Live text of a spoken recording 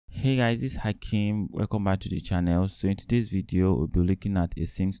Hey guys, this is Hakim. Welcome back to the channel. So in today's video, we'll be looking at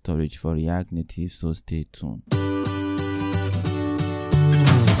Async Storage for React Native, so stay tuned.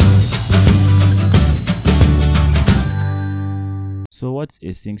 So what's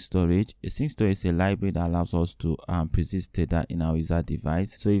Async Storage? Async Storage is a library that allows us to persist data in our user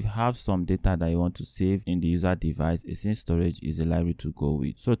device. So if you have some data that you want to save in the user device, Async Storage is a library to go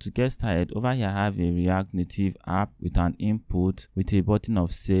with. So to get started, over here I have a React Native app with an input with a button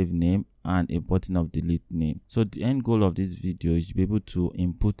of save name and a button of delete name. So the end goal of this video is to be able to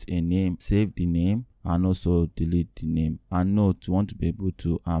input a name, save the name, and also delete the name. And note, you want to be able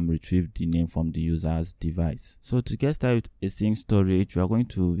to retrieve the name from the user's device. So to get started with Async Storage, we are going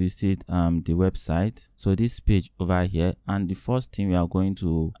to visit the website. So this page over here, and the first thing we are going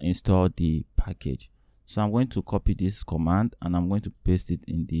to install the package. So I'm going to copy this command and I'm going to paste it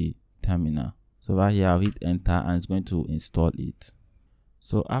in the terminal. So over here I'll hit enter and it's going to install it.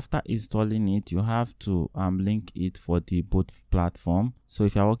 So after installing it, you have to link it for the both platform. So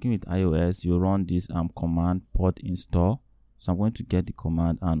if you're working with iOS, you run this command port install. So I'm going to get the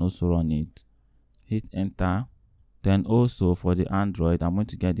command and also run it. Hit enter. Then also for the Android, I'm going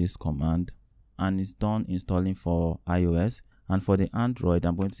to get this command and it's done installing for iOS. And for the Android,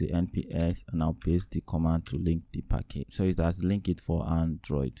 I'm going to say npx and I'll paste the command to link the package. So it has linked it for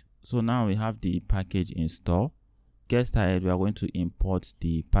Android. So now we have the package installed. Get started, we are going to import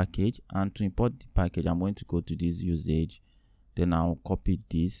the package, and to import the package I'm going to go to this usage, then I'll copy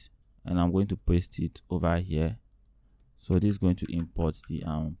this and I'm going to paste it over here. So this is going to import the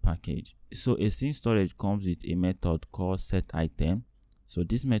package. So Async Storage comes with a method called setItem. So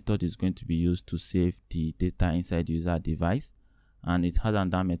this method is going to be used to save the data inside the user device, and it has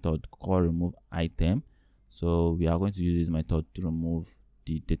another method called remove item. So we are going to use this method to remove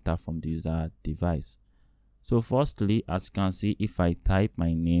the data from the user device. So firstly, as you can see, if I type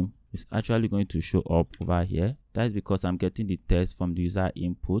my name, it's actually going to show up over here. That is because I'm getting the text from the user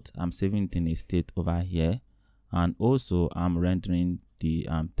input. I'm saving it in a state over here, and also I'm rendering the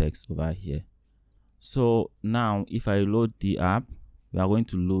text over here. So now if I load the app, we are going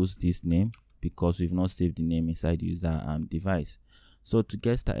to lose this name because we've not saved the name inside the user device. So to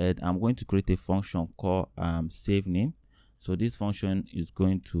get started, I'm going to create a function called save name. So this function is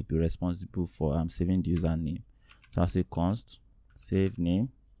going to be responsible for saving the username. So I'll say const save name.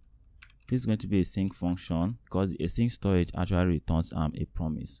 This is going to be a sync function because the async storage actually returns a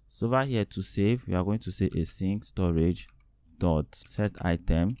promise. So over here to save, we are going to say async storage dot set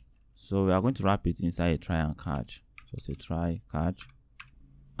item. So we are going to wrap it inside a try and catch. So say try catch.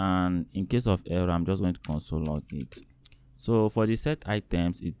 And in case of error, I'm just going to console log it. So for the set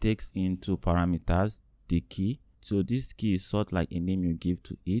items, it takes in two parameters, the key. So this key is sort like a name you give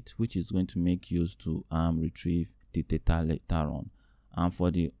to it, which is going to make use to retrieve the data later on. And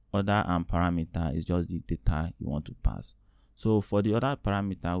for the other parameter is just the data you want to pass. So for the other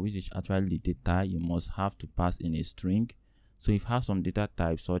parameter, which is actually the data, you must have to pass in a string. So if you have some data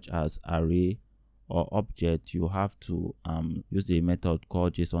types such as array or object, you have to use a method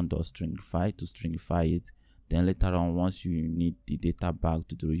called json.stringify to stringify it. Then later on, once you need the data back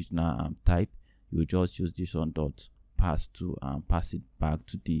to the original type, you just use this one dot pass to pass it back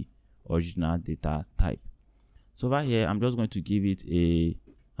to the original data type. So over here, I'm just going to give it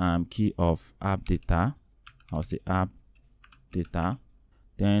a key of app data. I'll say app data.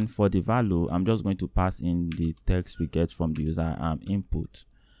 Then for the value, I'm just going to pass in the text we get from the user input.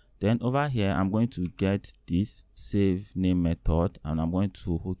 Then over here, I'm going to get this save name method and I'm going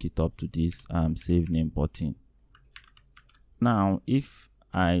to hook it up to this save name button. Now, if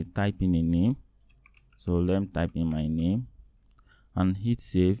I type in a name, so let me type in my name and hit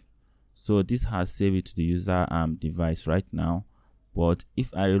save. So this has saved it to the user device right now. But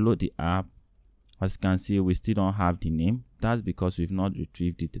if I reload the app, as you can see, we still don't have the name. That's because we've not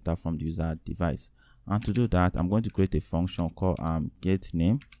retrieved the data from the user device. And to do that, I'm going to create a function called get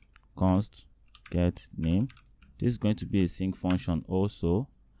name, const get name. This is going to be a sync function also.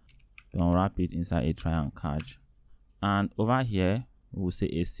 Then wrap it inside a try and catch. And over here, we will say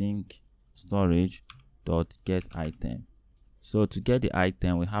async storage dot get item. So to get the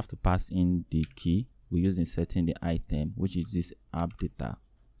item, we have to pass in the key we use in setting the item, which is this app data.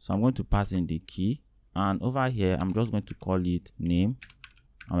 So I'm going to pass in the key, and over here I'm just going to call it name,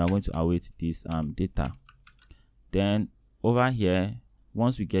 and we're going to await this data. Then over here,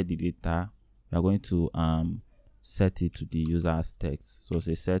 once we get the data, we are going to set it to the user's text. So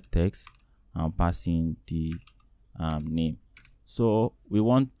say set text and pass in the name. So we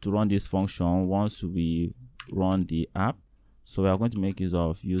want to run this function once we run the app. So we are going to make use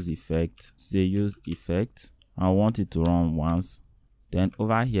of use effect. Say use effect. I want it to run once. Then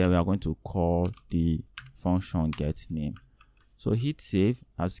over here we are going to call the function getName. So hit save.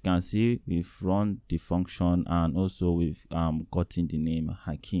 As you can see, we've run the function and also we've gotten the name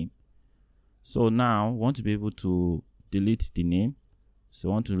Hakim. So now we want to be able to delete the name. So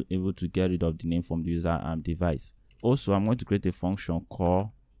I want to be able to get rid of the name from the user device. Also, I'm going to create a function called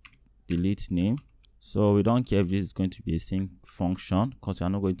delete name. So we don't care if this is going to be a sync function because we are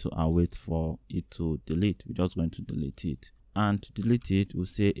not going to await for it to delete. We're just going to delete it. And to delete it, we'll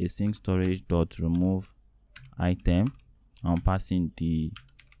say async storage dot remove item. I'm passing the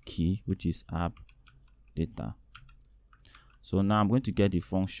key, which is app data. So now I'm going to get the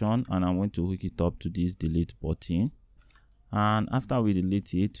function and I'm going to hook it up to this delete button. And after we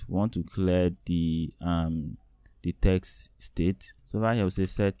delete it, we want to clear the text state. So right here we'll say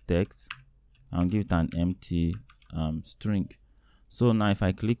set text and give it an empty string. So now if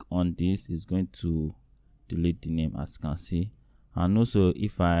I click on this, it's going to delete the name, as you can see. And also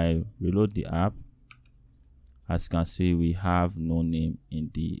if I reload the app, as you can see, we have no name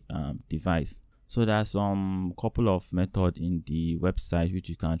in the device. So there's some couple of methods in the website which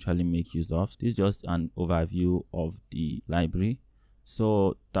you can actually make use of. This is just an overview of the library.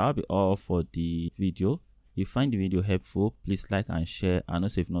 So that'll be all for the video. If you find the video helpful, please like and share. And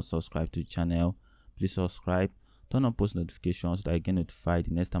also if you're not subscribed to the channel, please subscribe. Turn on post notifications so that you get notified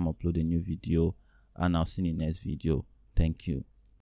the next time I upload a new video. And I'll see you in the next video. Thank you.